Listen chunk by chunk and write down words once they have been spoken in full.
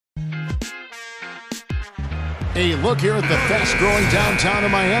A look here at the fast-growing downtown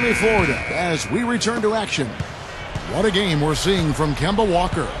of Miami, Florida, as we return to action. What a game we're seeing from Kemba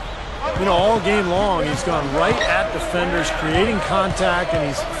Walker. You know, all game long, he's gone right at defenders, creating contact, and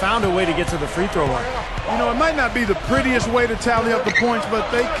he's found a way to get to the free throw line. You know, it might not be the prettiest way to tally up the points,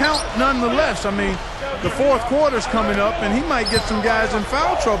 but they count nonetheless. I mean, the fourth quarter's coming up, and he might get some guys in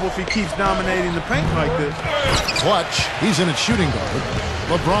foul trouble if he keeps dominating the paint like this. Clutch. He's in at shooting guard.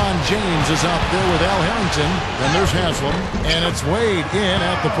 LeBron James is out there with Al Harrington. Then there's Haslam, and it's Wade in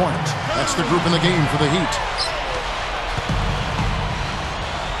at the point. That's the group in the game for the Heat.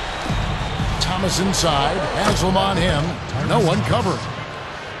 Thomas inside. Haslam on him. No one covered.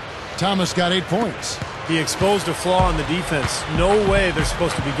 Thomas got 8 points. He exposed a flaw in the defense. No way they're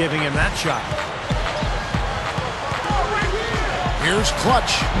supposed to be giving him that shot. Here's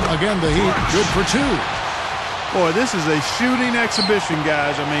Clutch. Again, the Heat good for 2. Boy, this is a shooting exhibition,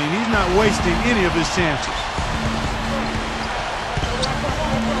 guys. I mean, he's not wasting any of his chances.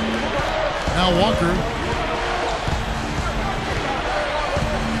 Now Walker.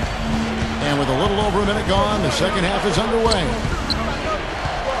 And with a little over a minute gone, the second half is underway.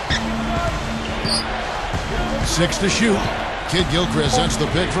 6 to shoot. Kid Gilchrist sends the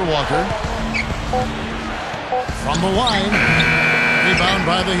pick for Walker. From the line. Rebound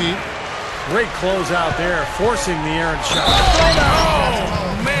by the Heat. Great close out there, forcing the errant shot.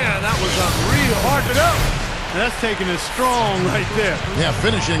 Oh, man, that was unreal. Hard to go. That's taking it strong right there. Yeah,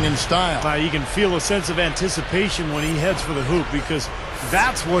 finishing in style. You can feel a sense of anticipation when he heads for the hoop because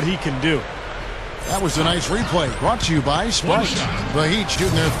that's what he can do. That was a nice replay. Brought to you by Sprite. The Heat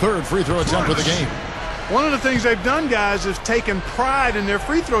shooting their 3rd free throw attempt of the game. One of the things they've done, guys, is taken pride in their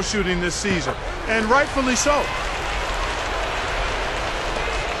free throw shooting this season, and rightfully so.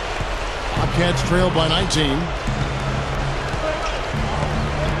 Bobcats trail by 19.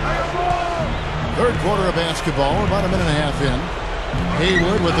 Third quarter of basketball, about a minute and a half in.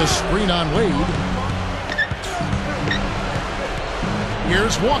 Haywood with a screen on Wade.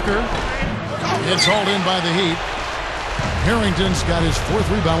 Here's Walker. It's hauled in by the Heat. Harrington's got his 4th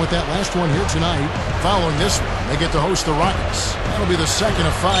rebound with that last one here tonight. Following this one, they get to host the Rockets. That'll be the second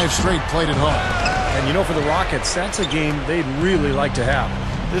of 5 straight played at home. And you know, for the Rockets, that's a game they'd really like to have.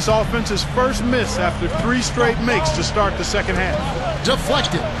 This offense's first miss after 3 straight makes to start the second half.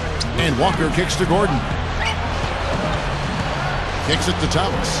 Deflected. And Walker kicks to Gordon. Kicks it to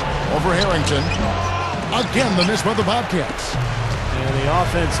Thomas. Over Harrington. Again, the miss by the Bobcats. And the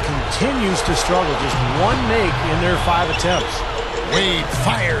offense continues to struggle. Just 1 make in their 5 attempts. Wade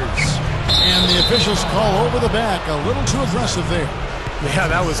fires. And the officials call over the back. A little too aggressive there.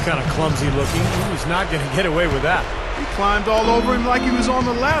 Yeah, that was kind of clumsy looking. He was not going to get away with that. He climbed all over him like he was on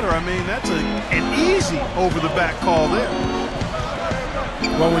the ladder. I mean, that's an easy over-the-back call there.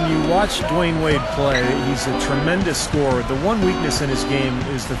 Well, when you watch Dwayne Wade play, he's a tremendous scorer. The one weakness in his game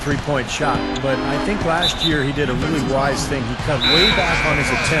is the three-point shot. But I think last year he did a really wise thing. He cut way back on his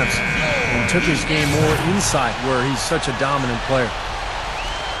attempts and took his game more inside where he's such a dominant player.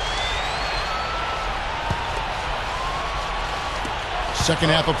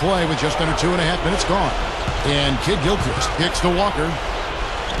 Second half of play with just under 2.5 minutes gone. And Kid Gilchrist kicks to Walker.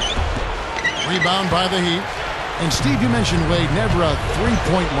 Rebound by the Heat. And Steve, you mentioned Wade, never a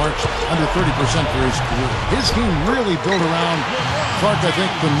three-point mark under 30% for his career. His game really built around Clark, I think,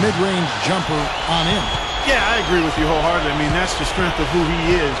 the mid-range jumper on him. Yeah, I agree with you wholeheartedly. I mean, that's the strength of who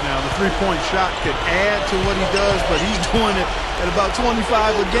he is. Now, the three-point shot could add to what he does, but he's doing it at about 25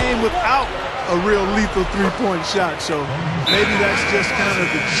 a game without a real lethal three-point shot. So maybe that's just kind of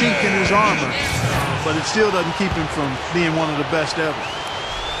the chink in his armor, but it still doesn't keep him from being one of the best ever.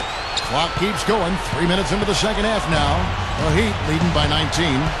 Clock keeps going. 3 minutes into the second half now. The Heat leading by 19.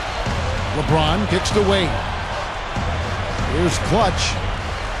 LeBron kicks to Wade. Here's Clutch.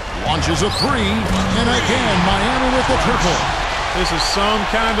 Launches a 3. And again, Miami with the triple. This is some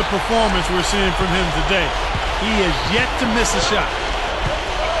kind of performance we're seeing from him today. He has yet to miss a shot.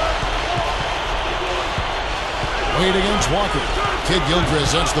 Wade against Walker. Kid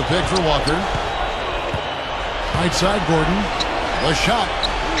Gilchrist sets the pick for Walker. Right side, Gordon. The shot.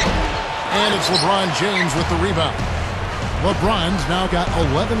 And it's LeBron James with the rebound. LeBron's now got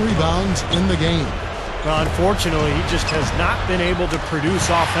 11 rebounds in the game. Well, unfortunately, he just has not been able to produce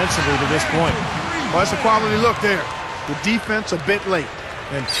offensively to this point. Well, that's a quality look there. The defense a bit late.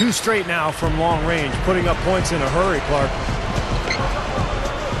 And 2 straight now from long range, putting up points in a hurry, Clark.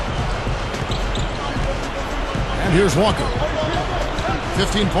 And here's Walker.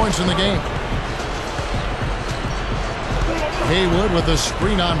 15 points in the game. Haywood with a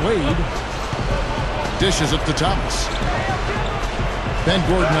screen on Wade. Dishes it to Thomas. Ben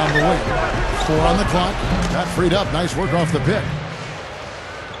Gordon on the wing. 4 on the clock. Got freed up. Nice work off the pick.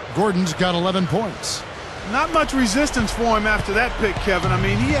 Gordon's got 11 points. Not much resistance for him after that pick, Kevin. I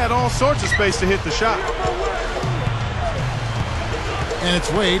mean, he had all sorts of space to hit the shot. And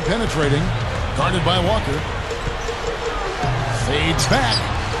it's Wade penetrating. Guarded by Walker. Fades back.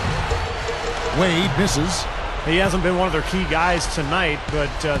 Wade misses. He hasn't been one of their key guys tonight,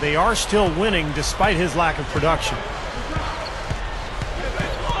 but they are still winning despite his lack of production.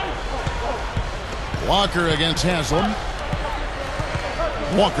 Walker against Haslam.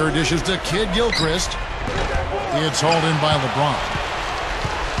 Walker dishes to Kid Gilchrist. It's hauled in by LeBron.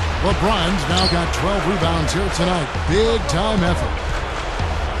 LeBron's now got 12 rebounds here tonight. Big time effort.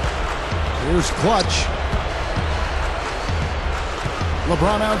 Here's Clutch.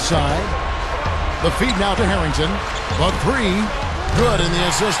 LeBron outside. The feed now to Harrington. The 3. Good, and the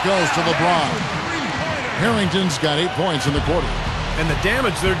assist goes to LeBron. Harrington's got 8 points in the quarter. And the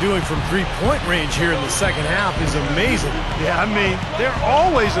damage they're doing from three-point range here in the second half is amazing. Yeah, I mean, they're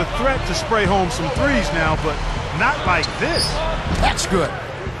always a threat to spray home some threes now, but not like this. That's good.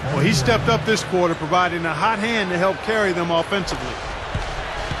 Well, he stepped up this quarter, providing a hot hand to help carry them offensively.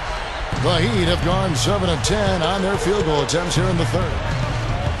 The Heat have gone 7 of 10 on their field goal attempts here in the third.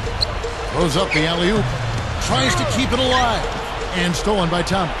 Throws up the alley-oop. Tries to keep it alive. And stolen by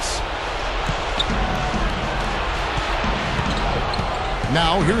Thomas.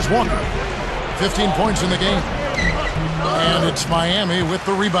 Now here's Walker. 15 points in the game. And it's Miami with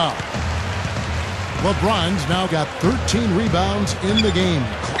the rebound. LeBron's now got 13 rebounds in the game.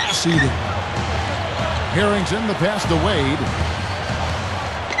 Class eating. Harrington, the pass to Wade.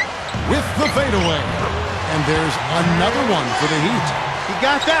 With the fadeaway. And there's another one for the Heat. He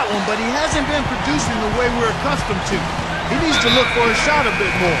got that one, but he hasn't been producing the way we're accustomed to. He needs to look for a shot a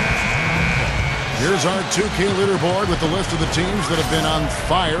bit more. Here's our 2K leaderboard with the list of the teams that have been on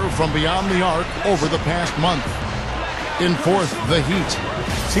fire from beyond the arc over the past month. In fourth, the Heat.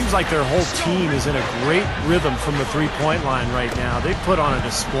 Seems like their whole team is in a great rhythm from the three-point line right now. They put on a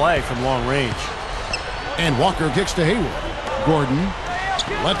display from long range. And Walker kicks to Hayward. Gordon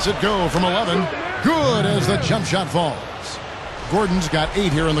lets it go from 11. Good as the jump shot falls. Gordon's got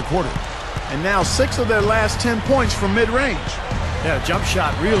 8 here in the quarter. And now 6 of their last 10 points from mid-range. Yeah, jump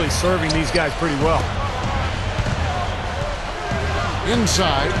shot really serving these guys pretty well.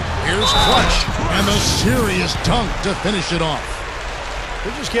 Inside, here's Clutch. And the serious dunk to finish it off.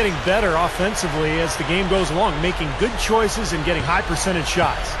 They're just getting better offensively as the game goes along, making good choices and getting high percentage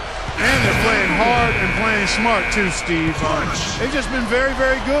shots. And they're playing hard and playing smart too, Steve. They've just been very,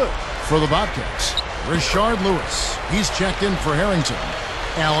 very good. For the Bobcats, Rashard Lewis. He's checked in for Harrington.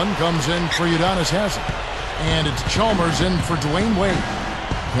 Allen comes in for Udonis Haslem. And it's Chalmers in for Dwayne Wade.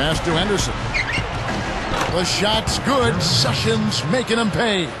 Pass to Henderson. The shot's good. Sessions making him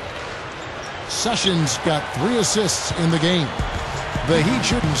pay. Sessions got 3 assists in the game. The Heat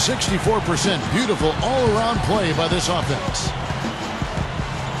shooting 64%. Beautiful all-around play by this offense.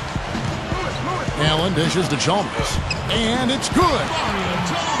 Allen dishes to Chalmers. And it's good.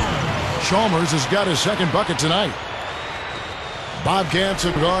 Chalmers has got his second bucket tonight. Bobcats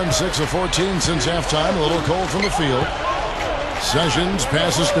have gone 6 of 14 since halftime. A little cold from the field. Sessions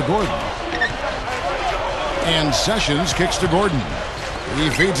passes to Gordon. And Sessions kicks to Gordon.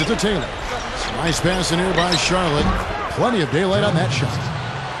 He feeds it to Taylor. Nice pass in here by Charlotte. Plenty of daylight on that shot.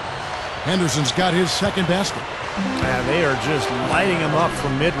 Henderson's got his second basket. Man, they are just lighting them up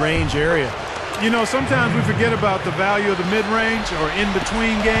from mid-range area. You know, sometimes we forget about the value of the mid-range or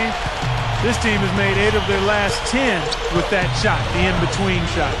in-between game. This team has made 8 of their last 10 with that shot, the in-between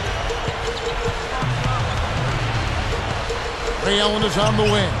shot. Ray Allen is on the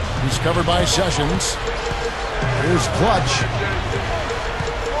wing. He's covered by Sessions. Here's Clutch.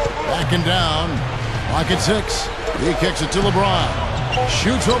 Backing down. Pocket 6. He kicks it to LeBron.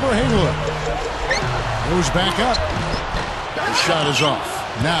 Shoots over Hayward. Moves back up. The shot is off.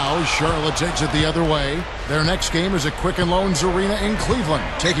 Now Charlotte takes it the other way. Their next game is at Quicken Loans Arena in Cleveland,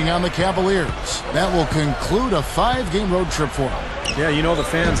 taking on the Cavaliers. That will conclude a 5-game road trip for them. Yeah, you know the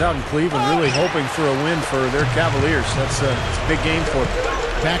fans out in Cleveland really hoping for a win for their Cavaliers. That's a big game for them.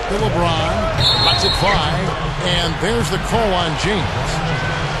 Back to LeBron. Lets it fly. And there's the call on James.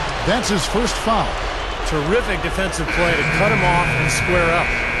 That's his first foul. Terrific defensive play to cut him off and square up.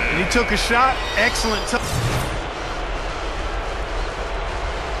 And he took a shot. Excellent.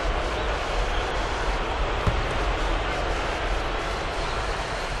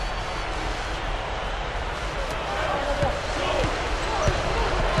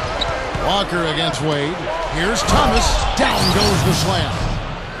 Walker against Wade. Here's Thomas. Down goes the slam.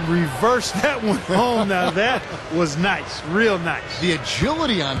 reversed that one home. Now that was nice, real nice. The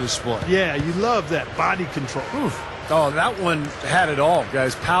agility on display. Yeah, you love that body control. Oof. Oh, that one had it all,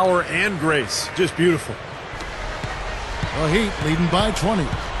 guys. Power and grace. Just beautiful. The Heat leading by 20.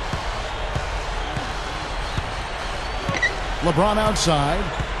 LeBron outside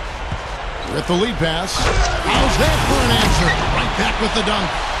with the lead pass. How's that for an answer? Right back with the dunk.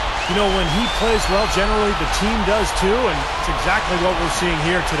 You know, when he plays well, generally the team does too, and it's exactly what we're seeing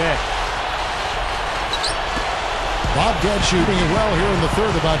here today. Bobcats shooting it well here in the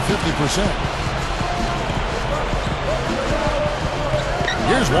third, about 50%.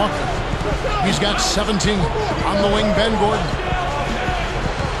 Here's Walker. He's got 17. On the wing, Ben Gordon.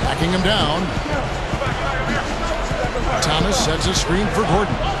 Backing him down. Thomas sets a screen for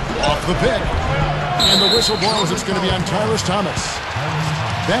Gordon. Off the pick. And the whistle blows. It's going to be on Tyrus Thomas.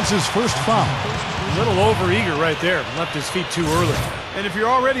 That's his first foul. A little overeager right there. Left his feet too early. And if you're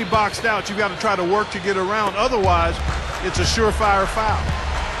already boxed out, you've got to try to work to get around. Otherwise, it's a surefire foul.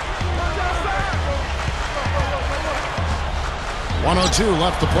 1:02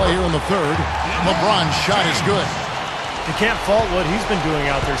 left to play here in the third. LeBron's shot is good. You can't fault what he's been doing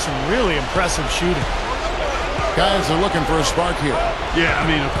out there. Some really impressive shooting. Guys are looking for a spark here. Yeah, I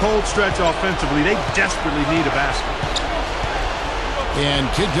mean, a cold stretch offensively. They desperately need a basket. And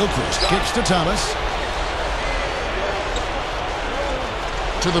Kid Gilchrist kicks to Thomas.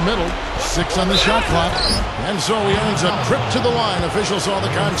 To the middle. 6 on the shot clock. And so he earns a trip to the line. Officials saw the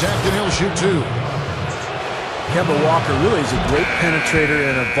contact and he'll shoot 2. Kemba Walker really is a great penetrator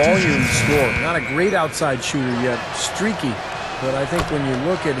and a volume scorer. Not a great outside shooter yet. Streaky. But I think when you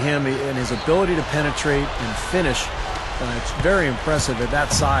look at him and his ability to penetrate and finish, it's very impressive at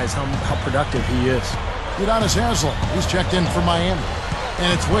that size how productive he is. Udonis Haslem. He's checked in for Miami.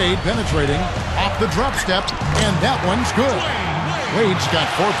 And it's Wade penetrating off the drop step. And that one's good. Wade's got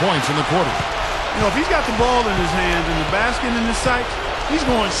 4 points in the quarter. You know, if he's got the ball in his hands and the basket in his sights, he's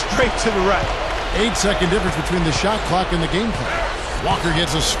going straight to the right. 8-second difference between the shot clock and the game plan. Walker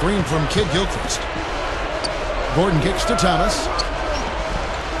gets a screen from Kid Gilchrist. Gordon kicks to Thomas.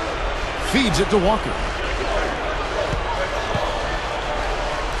 Feeds it to Walker.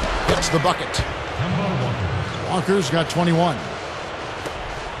 Gets the bucket. Walker's got 21.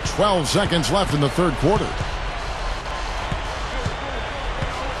 12 seconds left in the third quarter.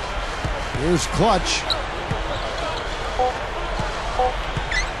 Here's Clutch.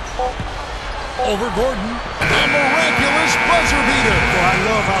 Over Gordon. A miraculous buzzer beater. Well, I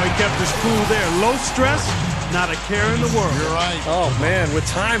love how he kept his cool there. Low stress, not a care in the world. You're right. Oh, man, with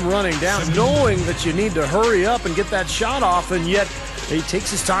time running down, knowing that you need to hurry up and get that shot off, and yet he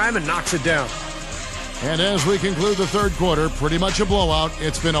takes his time and knocks it down. And as we conclude the third quarter, pretty much a blowout.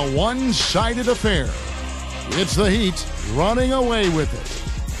 It's been a one-sided affair. It's the Heat running away with it.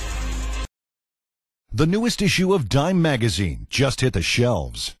 The newest issue of Dime magazine just hit the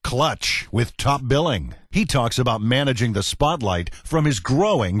shelves. Clutch with top billing. He talks about managing the spotlight from his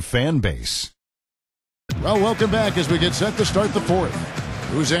growing fan base. Well, welcome back as we get set to start the fourth.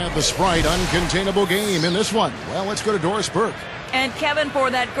 Who's had the Sprite uncontainable game in this one? Well, let's go to Doris Burke. And Kevin,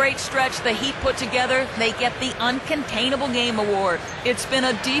 for that great stretch the Heat put together, they get the Uncontainable Game Award. It's been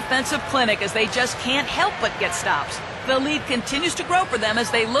a defensive clinic as they just can't help but get stops. The lead continues to grow for them as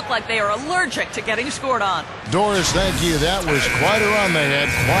they look like they are allergic to getting scored on. Doris, thank you. That was quite around the head,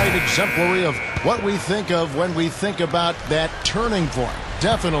 quite exemplary of what we think of when we think about that turning point.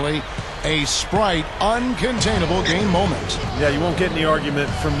 Definitely a Sprite uncontainable game moment. Yeah, you won't get any argument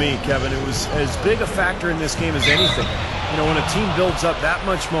from me, Kevin. It was as big a factor in this game as anything. You know, when a team builds up that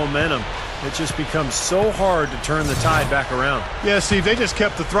much momentum, it just becomes so hard to turn the tide back around. Yeah, Steve, they just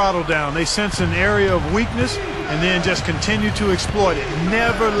kept the throttle down. They sense an area of weakness and then just continue to exploit it,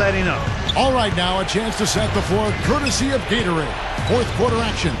 never letting up. All right, now a chance to set the floor courtesy of Gatorade. Fourth quarter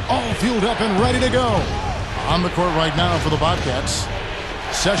action, all fueled up and ready to go. On the court right now for the Bobcats.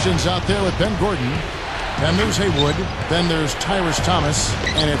 Sessions out there with Ben Gordon. Then there's Haywood. Then there's Tyrus Thomas.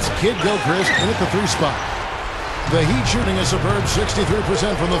 And it's Kid Gilchrist in at the 3 spot. The Heat shooting a superb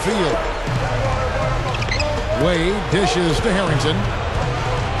 63% from the field. Wade dishes to Harrington.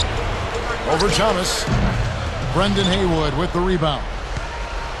 Over Thomas. Brendan Haywood with the rebound.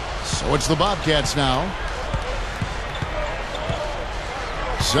 So it's the Bobcats now.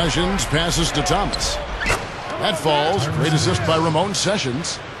 Sessions passes to Thomas. That falls. Great assist by Ramon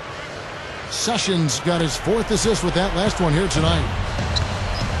Sessions. Sessions got his 4th assist with that last one here tonight.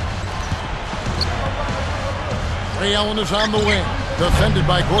 Ray Allen is on the wing. Defended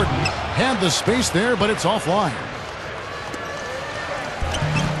by Gordon. Had the space there, but it's offline.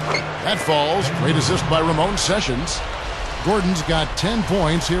 That falls. Great assist by Ramon Sessions. Gordon's got 10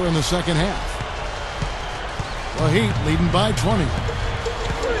 points here in the second half. The Heat leading by 20.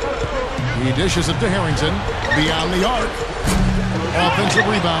 He dishes it to Harrington. Beyond the arc. Offensive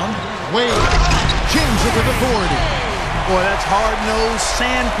rebound. Wade jams it with authority. Boy, that's hard-nosed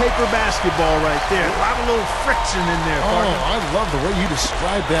sandpaper basketball right there. A lot of little friction in there, partner. Oh, I love the way you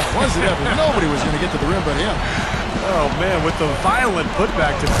described that. Was it ever? Nobody was going to get to the rim but him. Oh, man, with the violent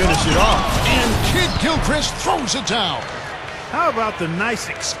putback to finish it off. And Kid Gilchrist throws it down. How about the nice,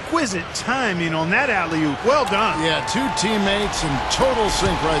 exquisite timing on that alley-oop? Well done. Yeah, two teammates in total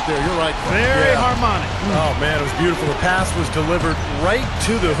sync right there. You're right. Very harmonic. Oh, man, it was beautiful. The pass was delivered right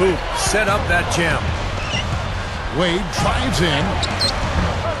to the hoop. Set up that jam. Wade drives in.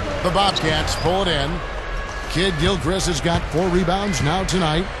 The Bobcats pull it in. Kid Gilchrist has got 4 rebounds now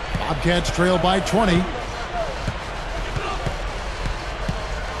tonight. Bobcats trail by 20.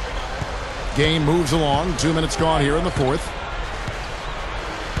 Game moves along. 2 minutes gone here in the fourth.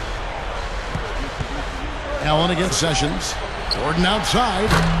 Allen against Sessions. Gordon outside.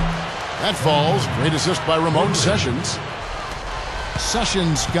 That falls. Great assist by Ramon Sessions.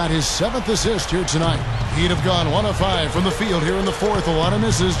 Sessions got his 7th assist here tonight. He'd have gone 1 of 5 from the field here in the fourth. A lot of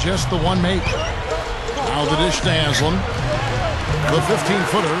misses, just the one make. Now the dish to Haslam. The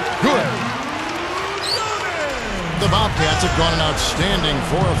 15-footer, good. The Bobcats have gone an outstanding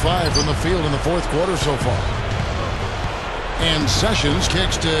 4 of 5 from the field in the fourth quarter so far. And Sessions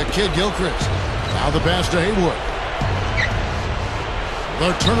kicks to Kid Gilchrist. Now the pass to Haywood.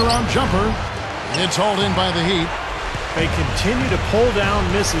 The turnaround jumper. It's hauled in by the Heat. They continue to pull down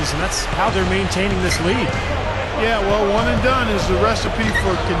misses, and that's how they're maintaining this lead. Yeah, well, 1 and done is the recipe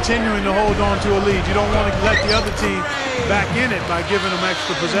for continuing to hold on to a lead. You don't want to let the other team back in it by giving them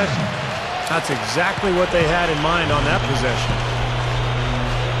extra possession. That's exactly what they had in mind on that possession.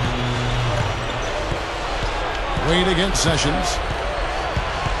 Wade against Sessions.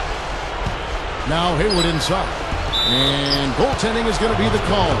 Now Haywood inside. And goaltending is going to be the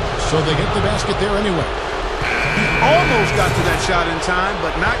call. So they get the basket there anyway. He almost got to that shot in time,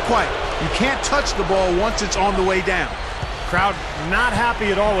 but not quite. You can't touch the ball once it's on the way down. Crowd not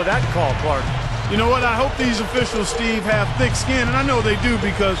happy at all with that call, Clark. You know what? I hope these officials, Steve, have thick skin, and I know they do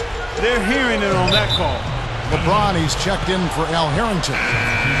because they're hearing it on that call. LeBron, he's checked in for Al Harrington.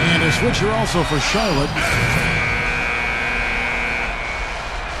 And a switcher also for Charlotte.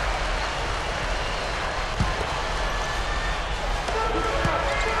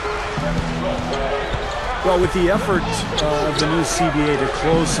 Well, with the effort of the new CBA to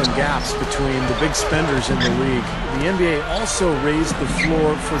close some gaps between the big spenders in the league, the NBA also raised the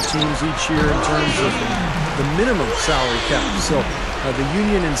floor for teams each year in terms of the minimum salary cap. So the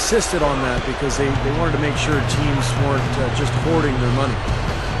union insisted on that because they wanted to make sure teams weren't just hoarding their money.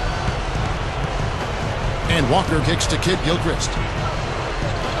 And Walker kicks to Kid Gilchrist.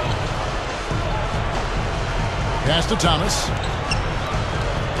 Pass to Thomas.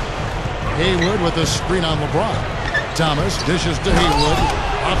 Haywood with a screen on LeBron. Thomas dishes to Haywood.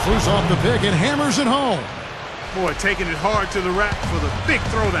 Pops loose off the pick and hammers it home. Boy, taking it hard to the rack for the big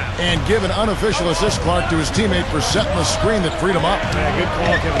throwdown. And give an unofficial assist, Clark, to his teammate for setting the screen that freed him up. Yeah, good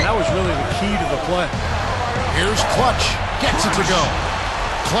call, Kevin. That was really the key to the play. Here's Clutch. Gets it to go.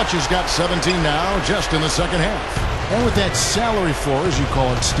 Clutch has got 17 now, just in the second half. And with that salary floor, as you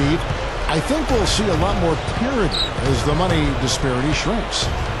call it, Steve, I think we'll see a lot more parity as the money disparity shrinks.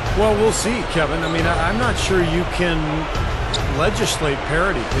 Well, we'll see, Kevin. I mean, I'm not sure you can legislate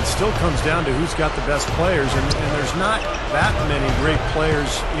parity. It still comes down to who's got the best players, and there's not that many great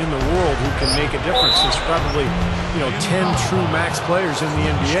players in the world who can make a difference. There's probably, 10 true max players in the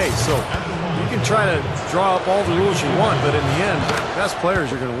NBA. So you can try to draw up all the rules you want, but in the end, the best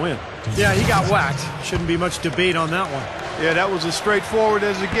players are going to win. Yeah, he got whacked. Shouldn't be much debate on that one. Yeah, that was as straightforward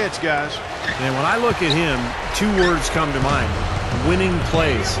as it gets, guys. And when I look at him, 2 words come to mind. Winning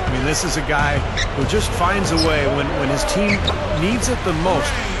plays. I mean, this is a guy who just finds a way when his team needs it the most.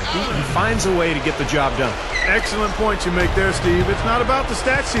 He finds a way to get the job done. Excellent point you make there, Steve. It's not about the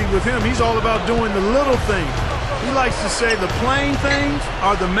stat sheet with him. He's all about doing the little things. He likes to say the plain things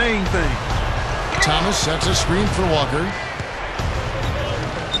are the main thing. Thomas sets a screen for Walker.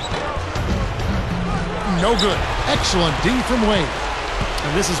 No good. Excellent D from Wade.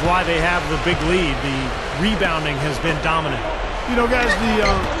 And this is why they have the big lead. The rebounding has been dominant. You know, guys, the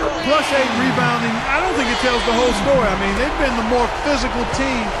 +8 rebounding, I don't think it tells the whole story. I mean, they've been the more physical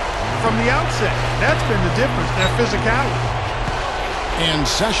team from the outset. That's been the difference, their physicality. And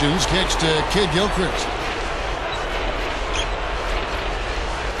Sessions kicks to Kid Gilchrist.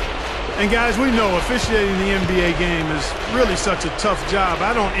 And, guys, we know officiating the NBA game is really such a tough job.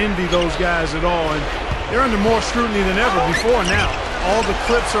 I don't envy those guys at all. And They're under more scrutiny than ever before now. All the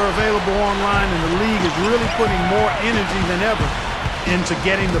clips are available online, and the league is really putting more energy than ever into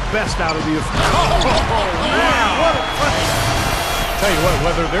getting the best out of the offense. Oh, wow. What a play. Tell you what,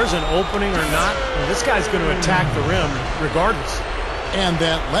 whether there's an opening or not, this guy's going to attack the rim regardless. And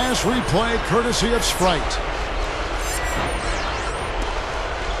that last replay courtesy of Sprite.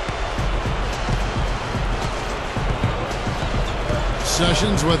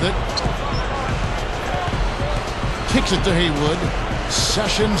 Sessions with it. Kicks it to Haywood.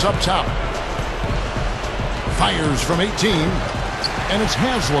 Sessions up top. Fires from 18. And it's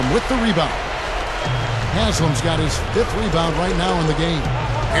Haslam with the rebound. Haslam's got his 5th rebound right now in the game.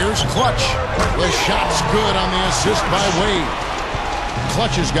 Here's Clutch. The shot's good on the assist by Wade.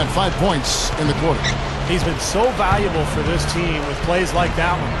 Clutch has got 5 points in the quarter. He's been so valuable for this team with plays like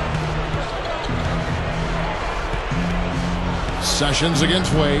that one. Sessions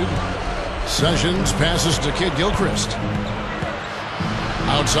against Wade. Sessions passes to Kid Gilchrist.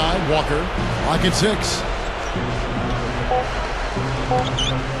 Outside, Walker. Clock at 6.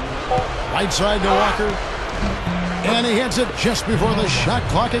 Right side to Walker. And he hits it just before the shot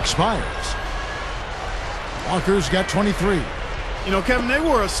clock expires. Walker's got 23. You know, Kevin, they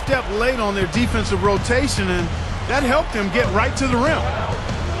were a step late on their defensive rotation, and that helped them get right to the rim.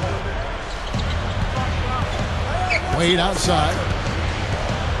 Wade outside.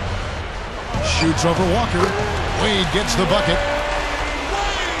 Shoots over Walker. Wade gets the bucket.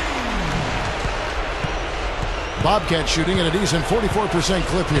 Bobcats shooting at a decent 44%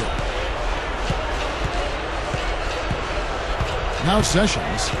 clip here. Now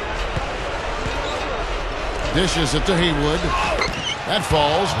Sessions. Dishes it to Haywood. That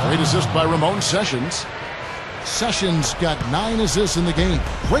falls. Great assist by Ramon Sessions. Sessions got 9 assists in the game.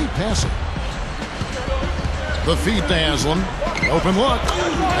 Great passing. The feed to Haslam. Open look.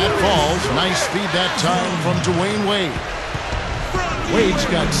 That falls. Nice feed that time from Dwayne Wade. Wade's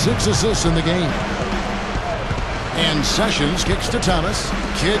got 6 assists in the game. And Sessions kicks to Thomas.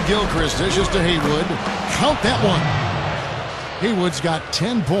 Kid Gilchrist dishes to Haywood. Count that one. Haywood's got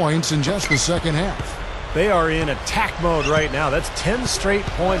 10 points in just the second half. They are in attack mode right now. That's 10 straight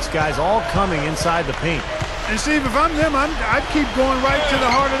points, guys, all coming inside the paint. And Steve, if I'm them, I'd keep going right to the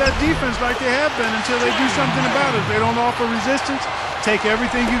heart of that defense like they have been until they do something about it. If they don't offer resistance, take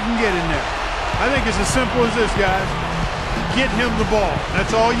everything you can get in there. I think it's as simple as this, guys. Get him the ball.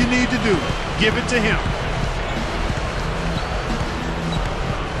 That's all you need to do. Give it to him.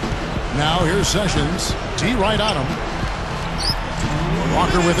 Now here's Sessions. D right on him.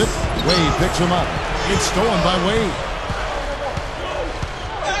 Walker with it. Wade picks him up. It's stolen by Wade.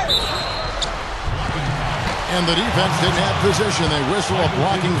 And the defense didn't have position. They whistle a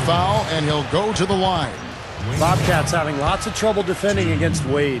blocking foul, and he'll go to the line. Bobcats having lots of trouble defending against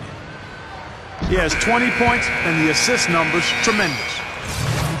Wade. He has 20 points, and the assist numbers tremendous.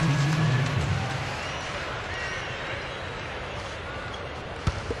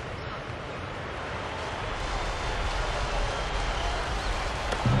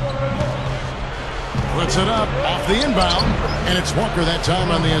 Puts it up off the inbound, and it's Walker that time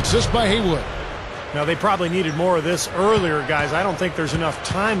on the assist by Haywood. Now, they probably needed more of this earlier, guys. I don't think there's enough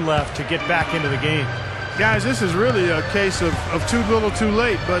time left to get back into the game. Guys, this is really a case of too little too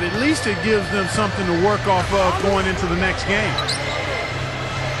late, but at least it gives them something to work off of going into the next game.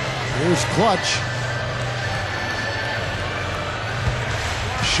 Here's Clutch.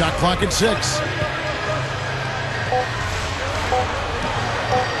 Shot clock at 6.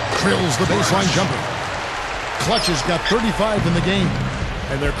 Drills the baseline jumper. Clutch has got 35 in the game.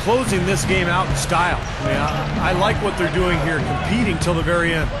 And they're closing this game out in style. I mean, I like what they're doing here, competing till the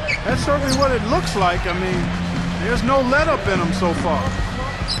very end. That's certainly what it looks like. I mean, there's no let-up in them so far.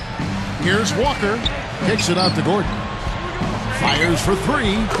 Here's Walker. Kicks it out to Gordon. Fires for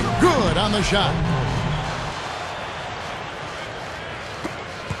 3. Good on the shot.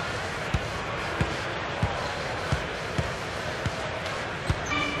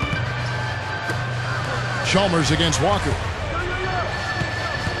 Chalmers against Walker.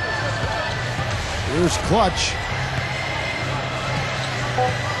 Here's Clutch.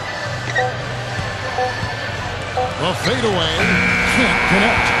 The fadeaway can't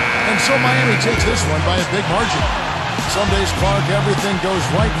connect. And so Miami takes this one by a big margin. Some days, Clark, everything goes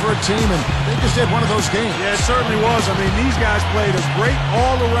right for a team, and they just had one of those games. Yeah, it certainly was. I mean, these guys played a great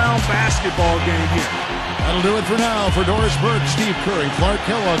all-around basketball game here. That'll do it for now. For Doris Burke, Steve Curry, Clark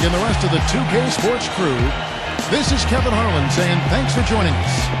Kellogg, and the rest of the 2K Sports crew, this is Kevin Harlan saying thanks for joining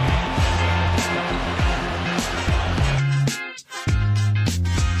us.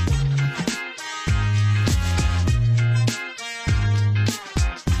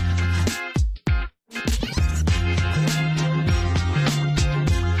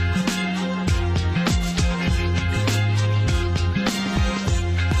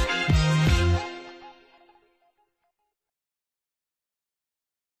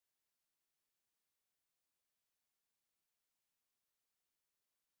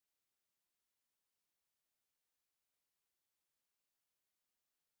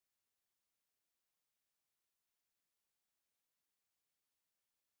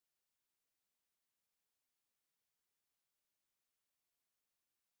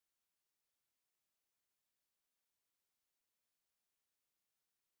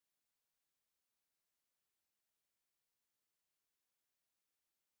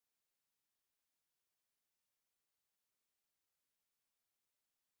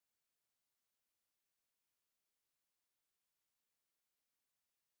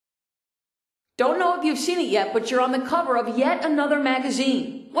 Don't know if you've seen it yet, but you're on the cover of yet another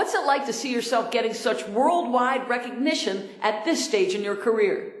magazine. What's it like to see yourself getting such worldwide recognition at this stage in your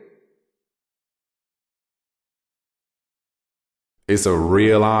career? It's a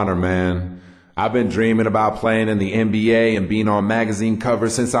real honor, man. I've been dreaming about playing in the NBA and being on magazine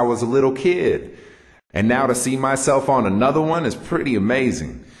covers since I was a little kid. And now to see myself on another one is pretty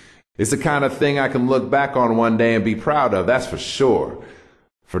amazing. It's the kind of thing I can look back on one day and be proud of, that's for sure.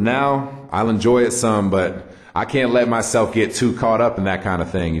 For now, I'll enjoy it some, but I can't let myself get too caught up in that kind of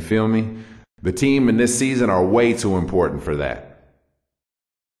thing, you feel me? The team and this season are way too important for that.